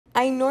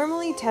I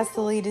normally test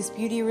the latest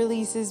beauty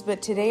releases, but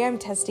today I'm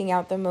testing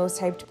out the most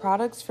hyped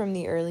products from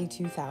the early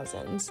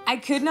 2000s. I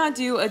could not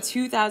do a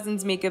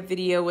 2000s makeup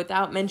video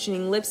without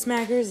mentioning Lip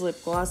Smackers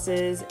lip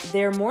glosses.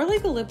 They're more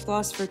like a lip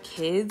gloss for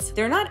kids.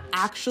 They're not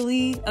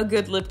actually a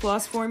good lip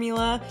gloss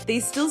formula.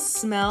 They still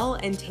smell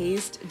and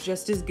taste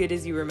just as good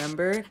as you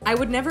remember. I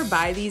would never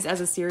buy these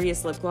as a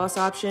serious lip gloss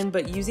option,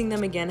 but using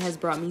them again has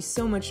brought me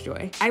so much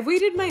joy. I've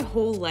waited my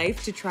whole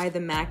life to try the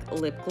MAC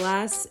lip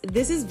gloss.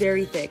 This is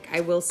very thick,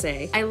 I will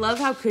say. I love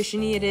how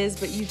cushiony it is,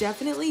 but you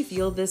definitely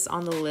feel this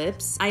on the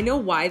lips. I know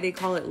why they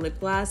call it lip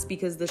gloss,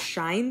 because the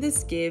shine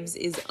this gives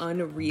is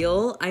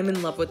unreal. I'm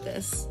in love with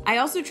this. I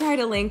also tried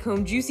a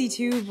Lancome Juicy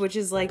Tube, which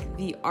is like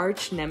the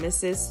arch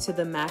nemesis to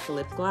the MAC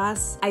lip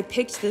gloss. I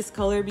picked this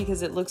color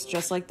because it looks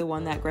just like the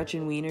one that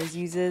Gretchen Wieners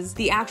uses.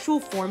 The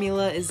actual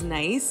formula is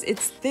nice.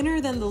 It's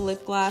thinner than the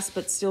lip gloss,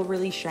 but still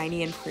really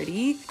shiny and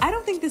pretty. I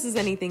don't think this is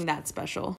anything that special.